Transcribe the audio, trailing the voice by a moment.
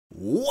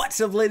What's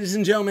up, ladies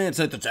and gentlemen? It's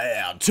at the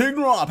tail.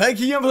 Tigger back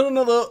here for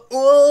another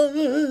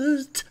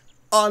Oort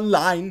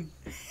online.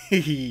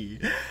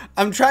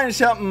 I'm trying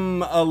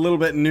something a little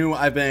bit new.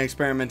 I've been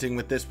experimenting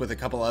with this with a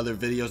couple other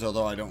videos,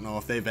 although I don't know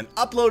if they've been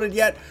uploaded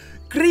yet.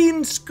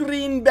 Green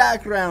screen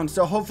background,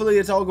 so hopefully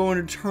it's all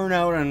going to turn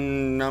out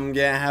and I'm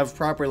gonna have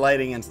proper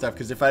lighting and stuff,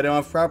 because if I don't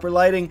have proper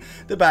lighting,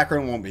 the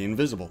background won't be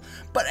invisible.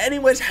 But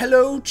anyways,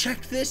 hello,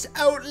 check this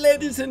out,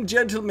 ladies and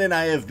gentlemen.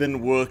 I have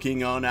been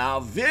working on our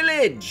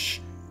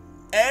village.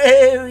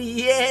 Oh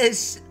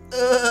yes,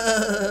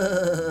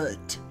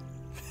 Oort.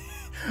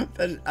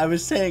 I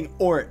was saying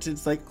Oort,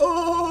 it's like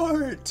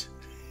Oort.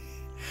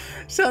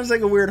 Sounds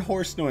like a weird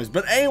horse noise,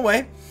 but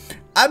anyway,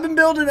 I've been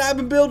building.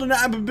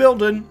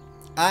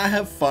 I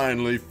have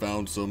finally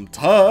found some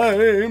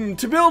time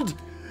to build.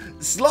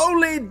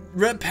 Slowly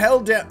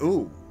rappel down.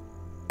 Ooh,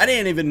 I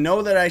didn't even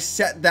know that I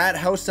set that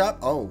house up.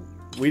 Oh,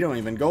 we don't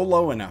even go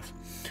low enough.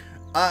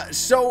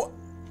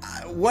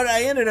 What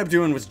I ended up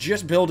doing was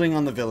just building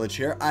on the village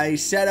here. I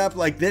set up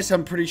like this,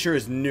 I'm pretty sure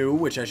is new,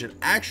 which I should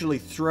actually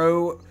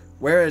throw.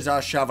 Where is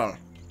our shovel?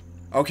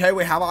 Okay,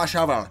 we have our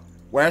shovel.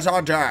 Where's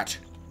our dirt?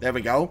 There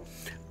we go.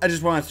 I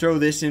just want to throw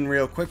this in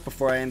real quick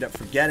before I end up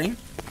forgetting,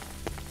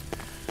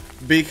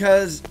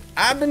 because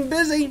I've been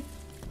busy.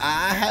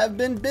 I have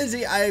been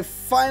busy. I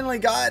finally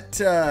got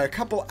a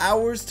couple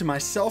hours to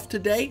myself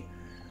today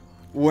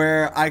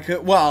where I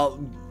could, well,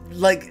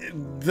 like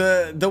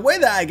the way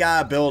that I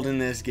gotta build in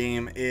this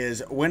game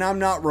is when I'm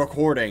not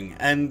recording,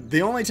 and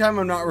the only time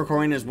I'm not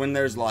recording is when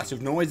there's lots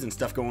of noise and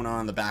stuff going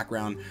on in the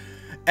background.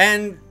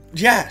 And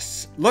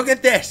yes, look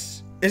at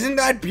this. Isn't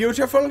that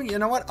beautiful? You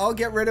know what? I'll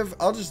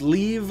just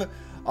leave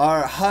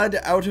our HUD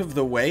out of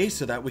the way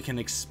so that we can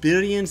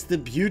experience the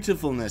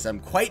beautifulness. I'm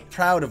quite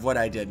proud of what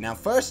I did. Now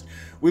first,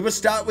 we will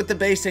start with the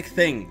basic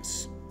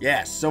things.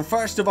 Yes, so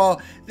first of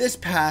all, this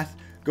path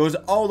goes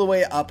all the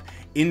way up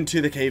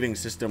into the caving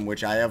system,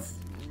 which I have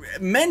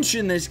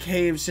mentioned this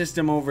cave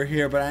system over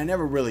here, but I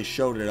never really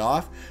showed it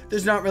off.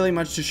 There's not really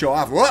much to show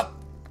off. Whoop!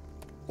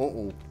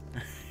 Uh-oh.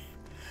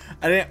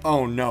 I didn't,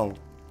 oh no.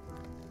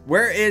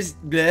 Where is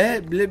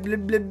blah, blah, blah,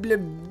 blah, blah,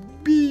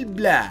 blah,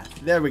 blah.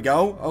 There we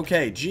go.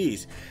 Okay,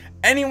 geez.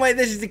 Anyway,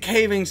 this is the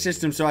caving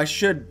system, so I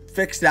should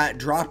fix that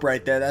drop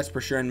right there, that's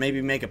for sure, and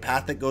maybe make a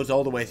path that goes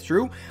all the way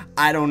through.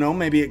 I don't know,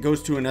 maybe it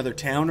goes to another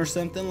town or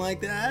something like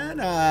that.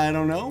 I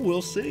don't know,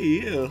 we'll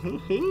see.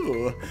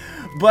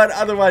 But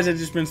otherwise, I've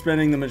just been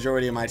spending the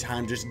majority of my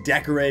time just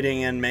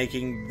decorating and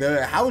making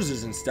the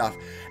houses and stuff.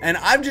 And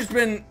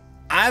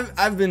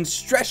I've been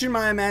stretching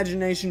my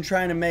imagination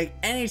trying to make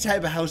any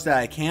type of house that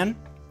I can.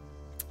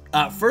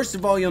 First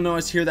of all, you'll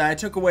notice here that I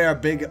took away our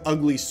big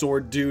ugly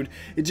sword dude.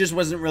 It just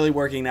wasn't really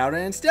working out,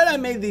 and instead I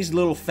made these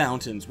little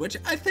fountains, which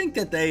I think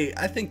that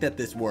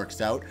this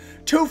works out.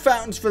 2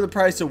 fountains for the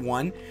price of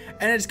 1,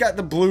 and it's got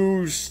the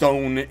blue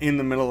stone in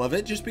the middle of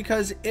it just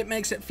because it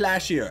makes it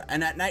flashier,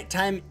 and at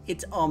nighttime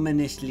it's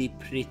ominously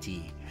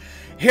pretty.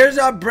 Here's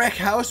our brick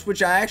house,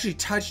 which I actually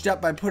touched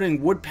up by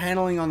putting wood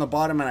paneling on the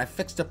bottom, and I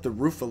fixed up the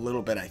roof a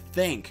little bit, I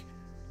think.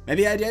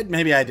 Maybe I did,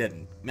 maybe I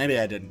didn't. Maybe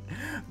I didn't.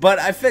 But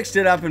I fixed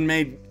it up and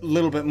made a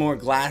little bit more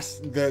glass.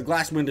 The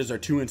glass windows are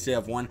 2 instead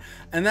of 1.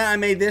 And then I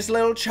made this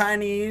little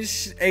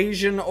Chinese,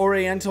 Asian,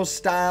 Oriental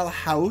style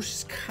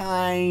house,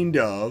 kind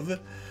of.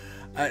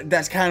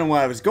 That's kind of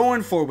what I was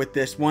going for with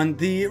this one.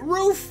 The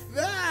roof,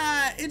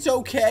 it's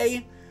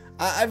okay.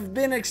 I've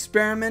been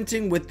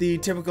experimenting with the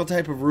typical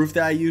type of roof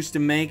that I used to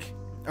make,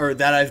 or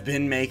that I've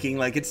been making.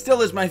 Like, it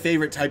still is my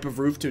favorite type of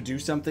roof to do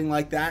something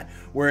like that,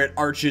 where it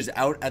arches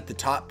out at the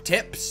top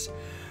tips.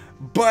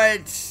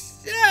 But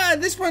yeah,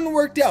 this one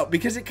worked out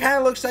because it kind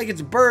of looks like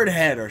it's a bird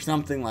head or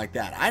something like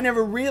that. I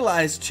never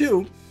realized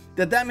too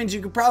that means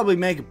you could probably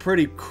make a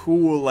pretty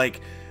cool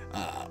like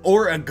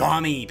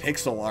origami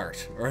pixel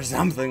art or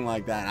something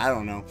like that. I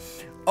don't know.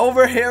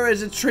 Over here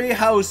is a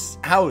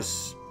treehouse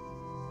house.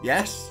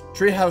 Yes,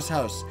 treehouse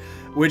house,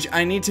 which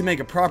I need to make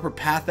a proper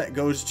path that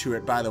goes to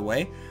it, by the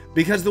way,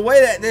 because the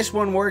way that this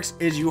one works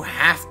is you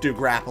have to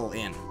grapple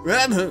in.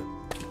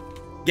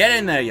 Get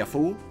in there, you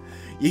fool.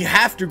 You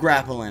have to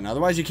grapple in,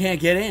 otherwise you can't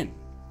get in.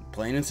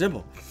 Plain and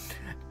simple.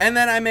 And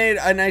then I made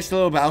a nice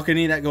little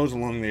balcony that goes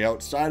along the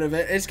outside of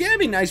it. It's gonna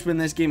be nice when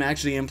this game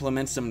actually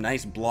implements some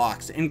nice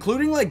blocks,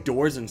 including like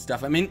doors and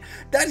stuff. I mean,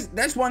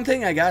 that's one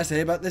thing I gotta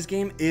say about this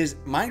game is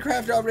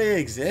Minecraft already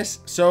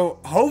exists, so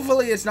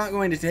hopefully it's not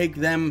going to take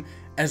them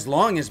as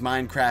long as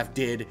Minecraft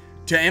did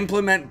to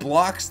implement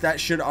blocks that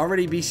should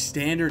already be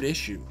standard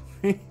issue.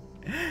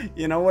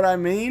 You know what I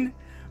mean?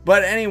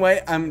 But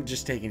anyway, I'm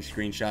just taking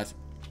screenshots.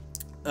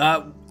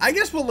 I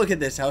guess we'll look at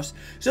this house.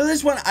 So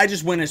this one, I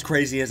just went as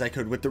crazy as I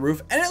could with the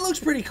roof, and it looks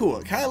pretty cool.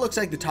 It kind of looks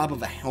like the top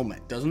of a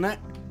helmet, doesn't it?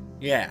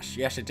 Yes,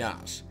 it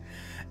does.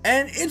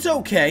 And it's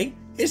okay.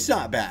 It's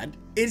not bad.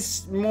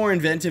 It's more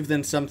inventive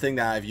than something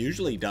that I've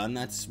usually done.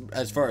 That's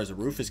as far as a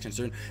roof is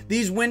concerned.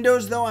 These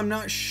windows, though, I'm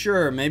not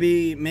sure.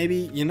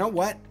 Maybe, you know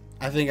what?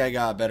 I think I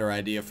got a better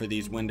idea for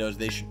these windows.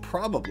 They should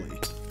probably,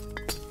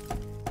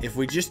 if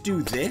we just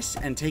do this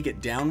and take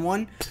it down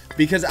one,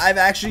 because I've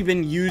actually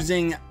been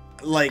using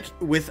like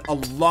with a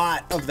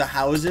lot of the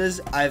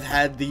houses, I've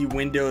had the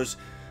windows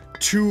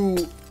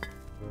two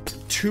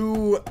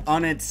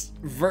on its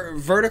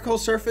vertical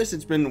surface.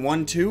 It's been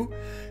 1 2,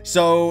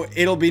 so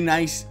it'll be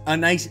a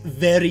nice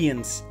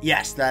variance.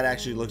 Yes, that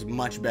actually looks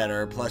much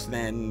better. Plus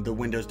then the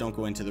windows don't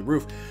go into the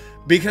roof,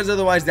 because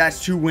otherwise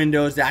that's 2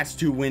 windows, that's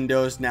 2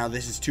 windows. Now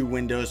this is 2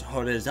 windows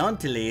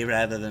horizontally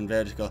rather than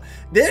vertical.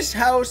 This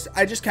house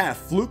I just kind of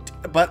fluked,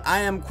 but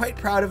I am quite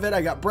proud of it.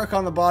 I got brick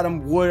on the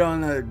bottom, wood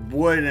on the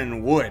wood,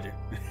 and wood.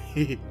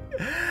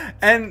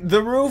 And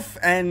the roof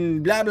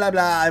and blah blah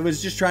blah. I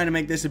was just trying to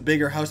make this a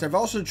bigger house. I've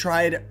also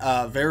tried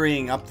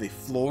varying up the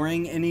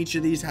flooring in each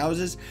of these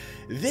houses.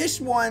 This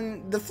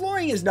one, the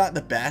flooring is not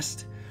the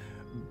best,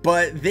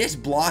 but this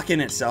block in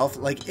itself,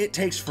 like, it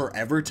takes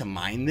forever to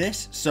mine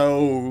this.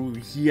 So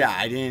yeah,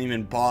 I didn't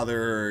even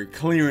bother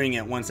clearing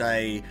it once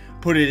I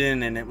put it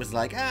in, and it was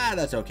like,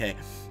 that's okay.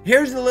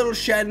 Here's the little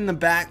shed in the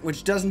back,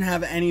 which doesn't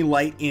have any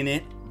light in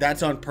it.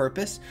 That's on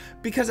purpose,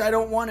 because I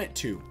don't want it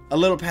to. A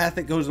little path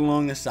that goes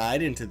along the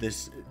side into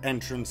this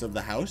entrance of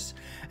the house.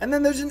 And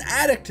then there's an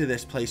attic to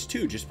this place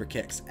too, just for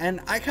kicks. And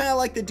I kind of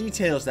like the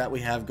details that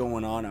we have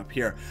going on up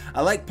here.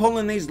 I like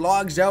pulling these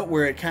logs out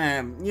where it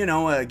kind of, you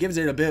know, gives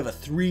it a bit of a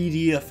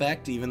 3D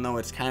effect, even though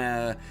it's kind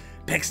of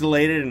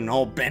pixelated and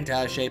all bent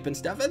out of shape and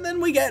stuff. And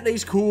then we get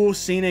these cool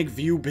scenic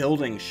view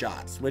building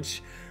shots,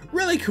 which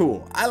really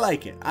cool. I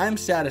like it. I'm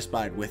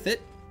satisfied with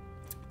it.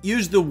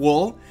 Use the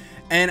wool.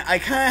 And I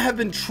kind of have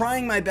been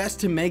trying my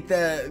best to make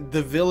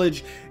the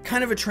village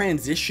kind of a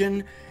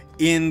transition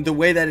in the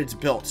way that it's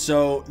built.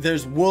 So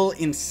there's wool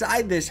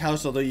inside this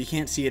house, although you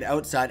can't see it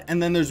outside.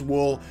 And then there's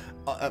wool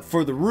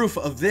for the roof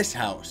of this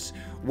house.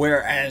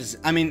 Whereas,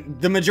 I mean,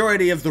 the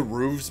majority of the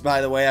roofs,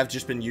 by the way, I've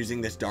just been using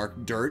this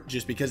dark dirt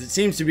just because it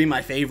seems to be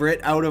my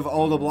favorite out of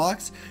all the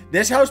blocks.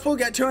 This house we'll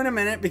get to in a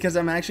minute because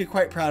I'm actually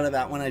quite proud of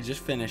that one. I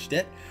just finished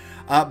it.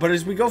 But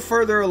as we go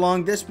further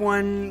along, this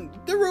one,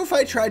 the roof,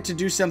 I tried to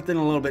do something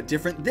a little bit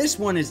different. This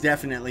one is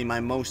definitely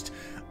my most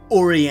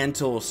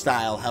oriental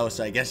style house,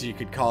 I guess you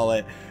could call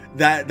it.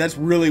 That's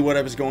really what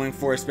I was going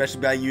for,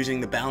 especially by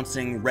using the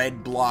bouncing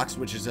red blocks,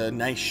 which is a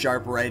nice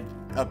sharp red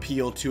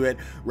appeal to it.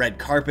 Red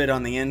carpet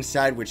on the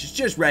inside, which is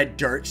just red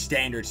dirt,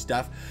 standard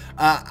stuff.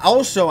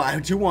 Also, I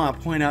do want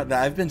to point out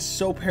that I've been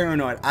so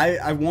paranoid.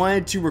 I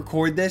wanted to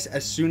record this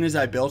as soon as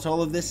I built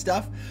all of this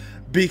stuff,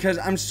 because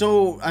I'm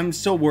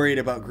so worried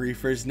about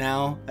griefers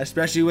now,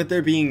 especially with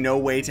there being no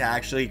way to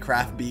actually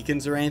craft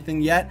beacons or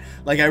anything yet.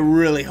 Like, I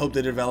really hope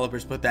the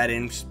developers put that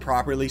in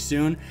properly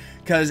soon,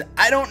 because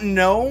I don't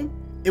know.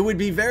 It would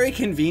be very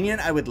convenient.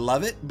 I would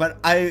love it, but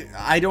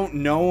I don't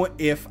know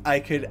if I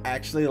could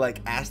actually, like,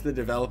 ask the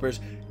developers,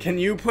 can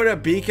you put a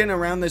beacon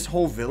around this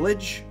whole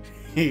village?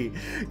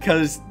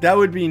 Because that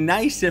would be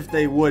nice if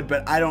they would,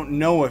 but I don't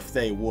know if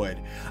they would.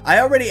 I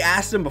already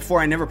asked them before,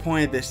 I never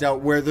pointed this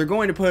out, where they're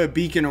going to put a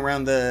beacon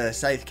around the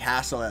Scythe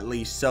Castle at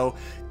least, so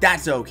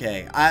that's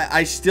okay.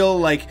 I still,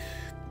 like,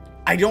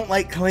 I don't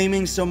like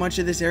claiming so much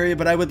of this area,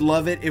 but I would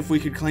love it if we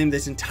could claim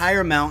this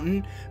entire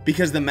mountain,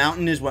 because the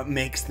mountain is what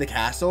makes the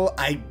castle.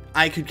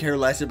 I could care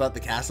less about the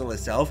castle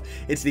itself.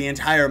 It's the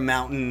entire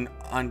mountain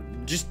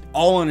on just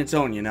all on its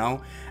own, you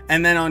know?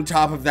 And then on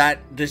top of that,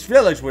 this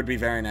village would be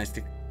very nice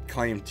to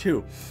claim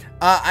too.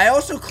 I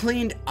also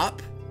cleaned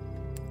up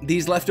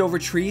these leftover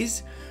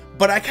trees,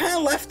 but I kind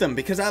of left them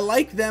because I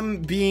like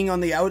them being on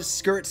the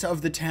outskirts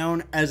of the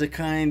town as a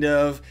kind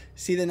of,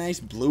 see the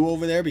nice blue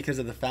over there because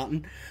of the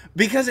fountain?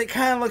 Because it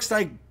kind of looks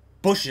like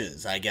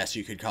bushes, I guess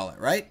you could call it,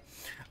 right?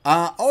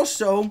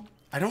 Also,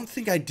 I don't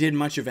think I did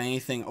much of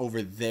anything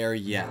over there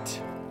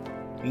yet.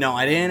 No,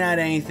 I didn't add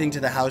anything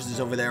to the houses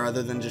over there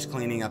other than just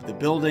cleaning up the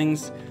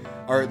buildings.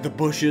 Or the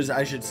bushes,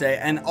 I should say.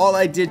 And all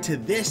I did to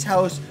this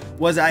house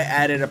was I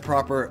added a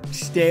proper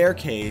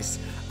staircase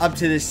up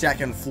to the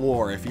second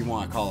floor, if you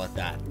want to call it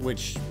that.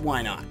 Which,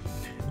 why not?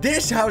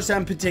 This house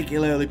I'm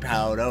particularly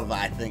proud of.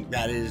 I think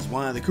that is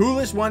one of the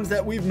coolest ones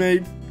that we've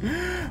made.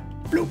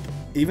 Bloop.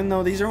 Even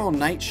though these are all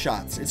night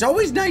shots. It's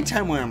always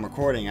nighttime when I'm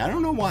recording. I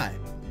don't know why.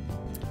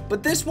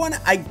 But this one,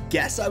 I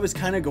guess I was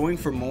kind of going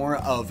for more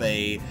of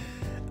a...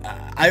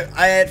 I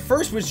at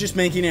first was just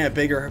making it a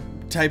bigger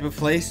type of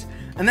place.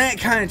 And then it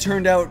kind of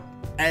turned out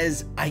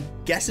as, I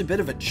guess, a bit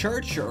of a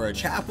church or a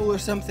chapel or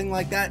something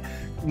like that.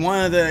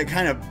 One of the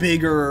kind of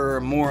bigger,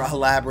 more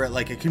elaborate,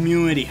 like a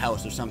community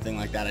house or something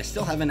like that. I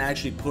still haven't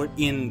actually put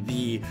in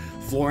the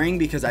flooring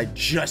because I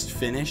just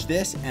finished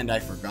this and I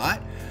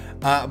forgot.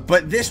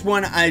 But this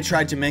one I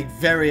tried to make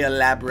very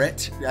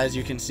elaborate, as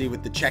you can see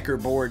with the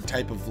checkerboard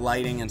type of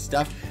lighting and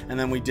stuff. And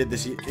then we did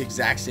this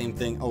exact same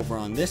thing over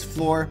on this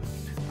floor.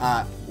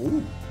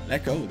 Ooh,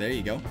 let go, there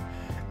you go.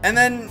 And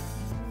then...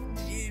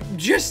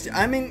 just,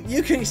 I mean,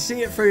 you can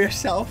see it for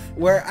yourself,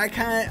 where I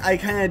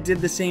kind of did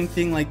the same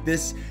thing like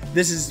this.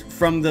 This is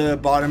from the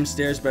bottom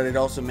stairs, but it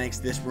also makes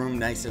this room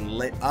nice and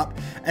lit up,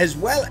 as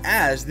well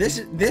as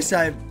this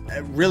I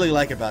really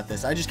like about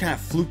this. I just kind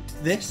of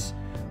fluked this,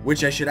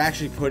 which I should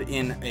actually put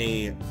in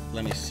a,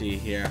 let me see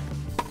here.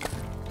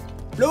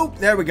 Bloop,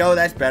 there we go,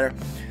 that's better.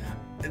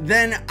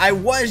 Then I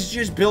was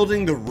just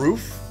building the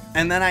roof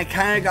And then I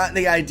kind of got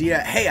the idea,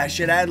 hey, I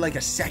should add like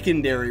a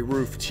secondary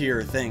roof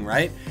tier thing,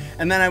 right?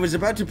 And then I was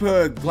about to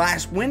put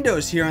glass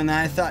windows here, and then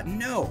I thought,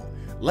 no,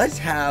 let's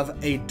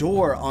have a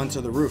door onto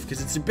the roof,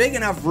 because it's a big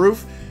enough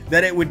roof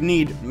that it would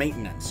need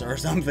maintenance or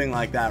something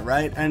like that,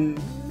 right?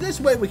 And this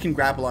way we can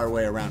grapple our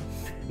way around.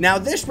 Now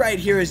this right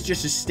here is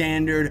just a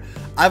standard.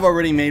 I've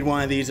already made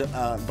one of these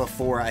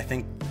before. I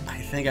think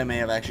I may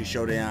have actually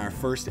showed it in our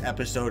first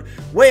episode,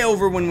 way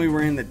over when we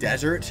were in the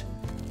desert.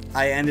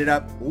 I ended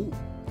up, ooh,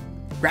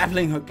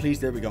 grappling hook, please.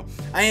 There we go.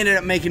 I ended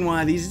up making one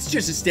of these. It's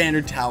just a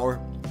standard tower.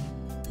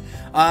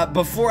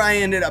 Before I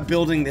ended up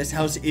building this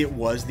house, it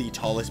was the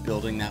tallest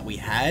building that we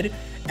had.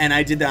 And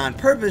I did that on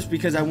purpose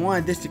because I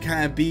wanted this to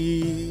kind of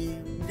be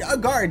a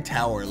guard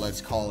tower,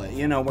 let's call it.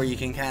 You know, where you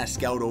can kind of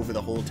scout over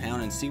the whole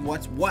town and see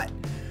what's what.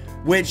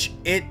 Which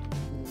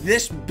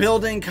this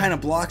building kind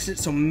of blocks it,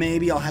 so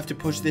maybe I'll have to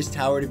push this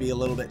tower to be a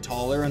little bit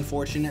taller,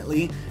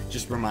 unfortunately.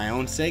 Just for my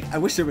own sake. I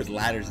wish there was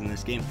ladders in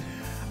this game.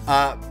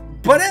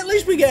 But at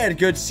least we get a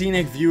good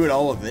scenic view at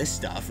all of this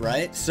stuff,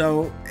 right?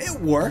 So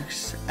it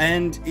works.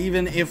 And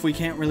even if we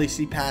can't really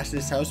see past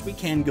this house, we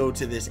can go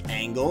to this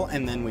angle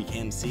and then we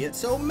can see it.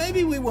 So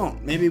maybe we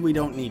won't. Maybe we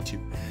don't need to.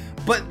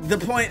 But the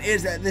point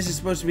is that this is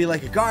supposed to be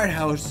like a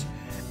guardhouse.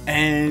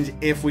 And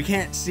if we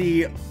can't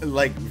see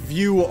like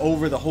view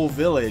over the whole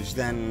village,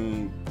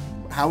 then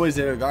how is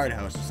it a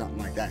guardhouse or something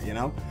like that, you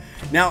know?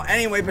 Now,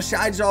 anyway,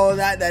 besides all of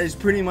that, that is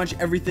pretty much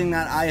everything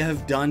that I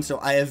have done. So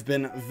I have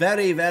been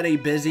very, very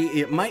busy.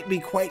 It might be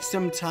quite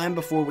some time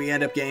before we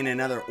end up getting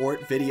another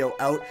Oort video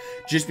out,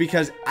 just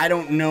because I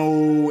don't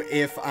know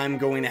if I'm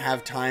going to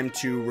have time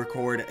to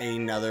record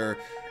another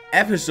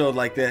episode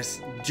like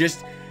this.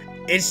 Just,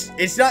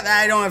 it's not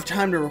that I don't have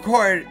time to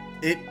record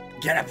it.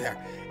 Get up there.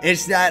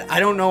 It's that I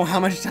don't know how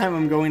much time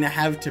I'm going to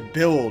have to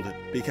build,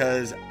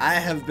 because I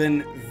have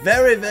been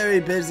very, very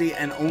busy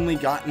and only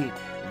gotten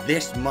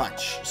this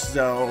much.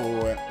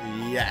 So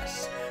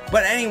yes,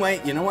 but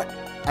anyway, you know what,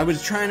 I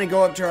was trying to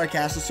go up to our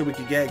castle so we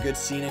could get a good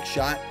scenic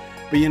shot,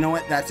 but you know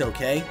what, that's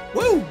okay.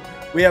 Woo,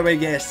 we already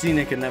get a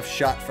scenic enough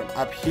shot from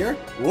up here.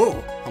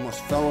 Whoa,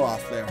 almost fell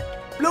off there.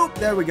 Bloop,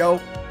 there we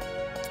go.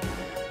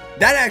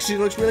 That actually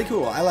looks really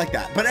cool. I like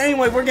that. But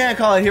anyway, we're gonna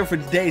call it here for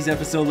today's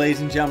episode,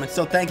 ladies and gentlemen.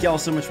 So thank you all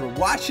so much for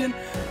watching.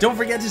 Don't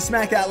forget to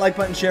smack that like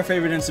button, share,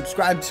 favorite, and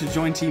subscribe to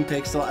join Team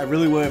Pixel. I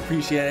really would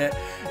appreciate it.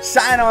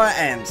 Sayonara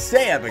and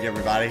stay epic,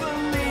 everybody.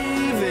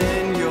 Believe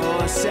in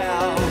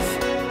yourself.